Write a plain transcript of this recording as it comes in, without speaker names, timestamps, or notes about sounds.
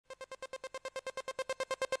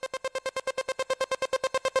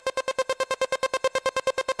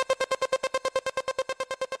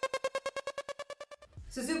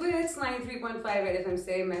It's 93.5 red FM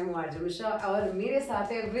से मैं हूँ आरजे मिशा और मेरे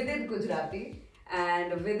साथ है विदित Gujarati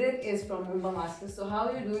and Vidit is from Grandmaster. So how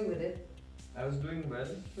are you doing, Vidit? I was doing well.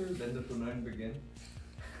 Then the tournament began,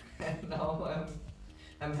 and now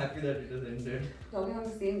I'm happy that it has ended. Talking on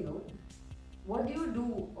the same note, what do you do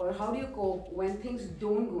or how do you cope when things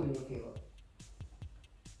don't go in your favor?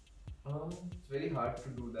 It's very hard to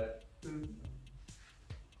do that.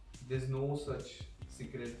 There's no such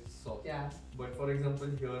secret sauce. Yeah. But for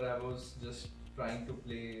example, here I was just trying to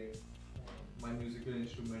play my musical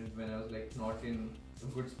instrument when I was like not in a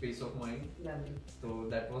good space of mind. Lovely. So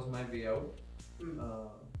that was my way out.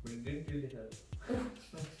 But it didn't really help.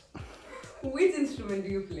 Which instrument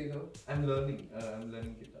do you play though? I'm learning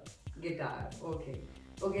guitar. Guitar. Okay.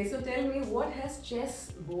 Okay. So tell me, what has chess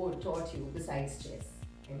board taught you besides chess?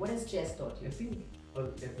 And what has chess taught you? I think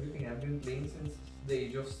everything. I've been playing since the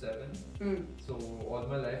age of 7. So all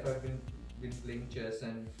my life I've been playing chess,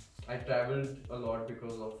 and I traveled a lot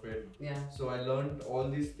because of it. Yeah. So I learned all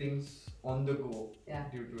these things on the go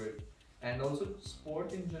due to it. And also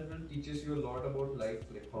sport in general teaches you a lot about life,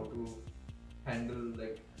 like how to handle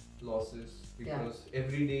like losses, because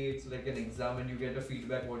every day it's like an exam and you get a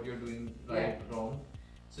feedback what you're doing right, wrong.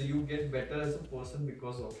 So you get better as a person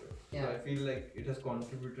because of it. So I feel like it has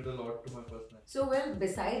contributed a lot to my personality. So well,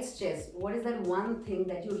 besides chess, what is that one thing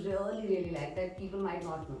that you really like that people might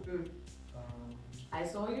not know? I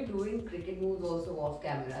saw you doing cricket moves also off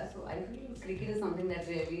camera, so I feel cricket is something that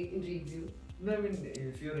really intrigues you. No, I mean,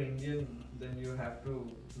 if you're Indian, then you have to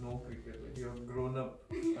know cricket. Like you've grown up.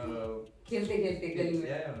 Khelte gully mein.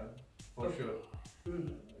 Yeah, for sure.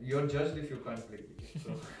 You're judged if you can't play cricket.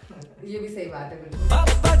 So. ये भी सही बात है बिल्कुल.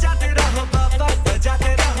 बजाते रहो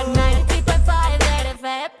 93.5 red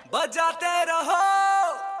FM बजाते रहो.